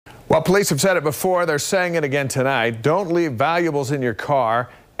Well, police have said it before. They're saying it again tonight. Don't leave valuables in your car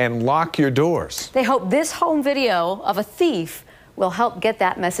and lock your doors. They hope this home video of a thief will help get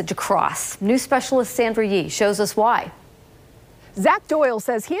that message across. News specialist Sandra Yi shows us why. Zach Doyle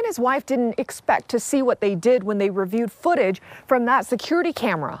says he and his wife didn't expect to see what they did when they reviewed footage from that security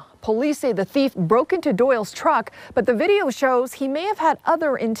camera. Police say the thief broke into Doyle's truck, but the video shows he may have had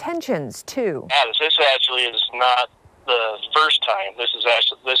other intentions too. This actually is not the first time.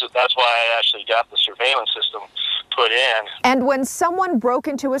 That's why I actually got the surveillance system put in. And when someone broke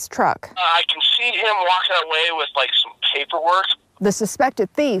into his truck, I can see him walking away with like some paperwork. The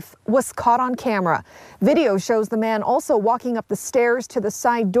suspected thief was caught on camera. Video shows the man also walking up the stairs to the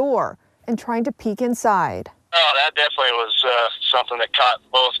side door and trying to peek inside. Oh, that definitely was something that caught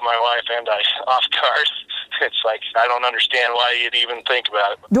both my wife and I off guard. It's like, I don't understand why you'd even think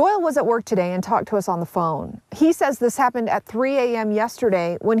about it. Doyle was at work today and talked to us on the phone. He says this happened at 3 a.m.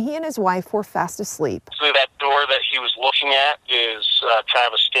 yesterday when he and his wife were fast asleep. So that door that he was looking at is kind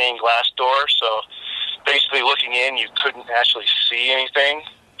of a stained glass door. So basically looking in, you couldn't actually see anything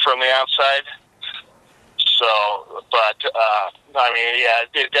from the outside. So, but, I mean,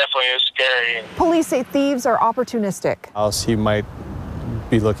 yeah, it definitely is scary. Police say thieves are opportunistic. He might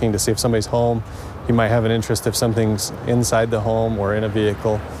be looking to see if somebody's home. He might have an interest if something's inside the home or in a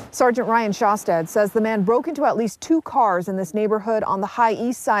vehicle. Sergeant Ryan Shostad says the man broke into at least 2 cars in this neighborhood on the high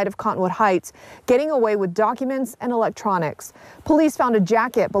east side of Cottonwood Heights, getting away with documents and electronics. Police found a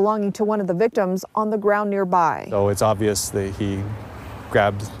jacket belonging to one of the victims on the ground nearby. So it's obvious that he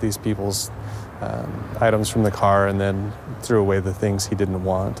grabbed these people's items from the car and then threw away the things he didn't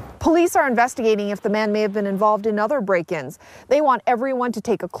want. Police are investigating if the man may have been involved in other break-ins. They want everyone to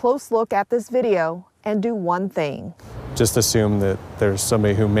take a close look at this video and do one thing. Just assume that there's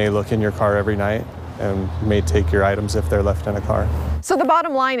somebody who may look in your car every night and may take your items if they're left in a car. So the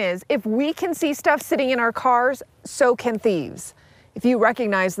bottom line is, if we can see stuff sitting in our cars, so can thieves. If you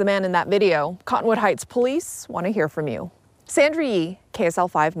recognize the man in that video, Cottonwood Heights police want to hear from you. Sandra Yi,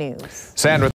 KSL 5 News. Sandra.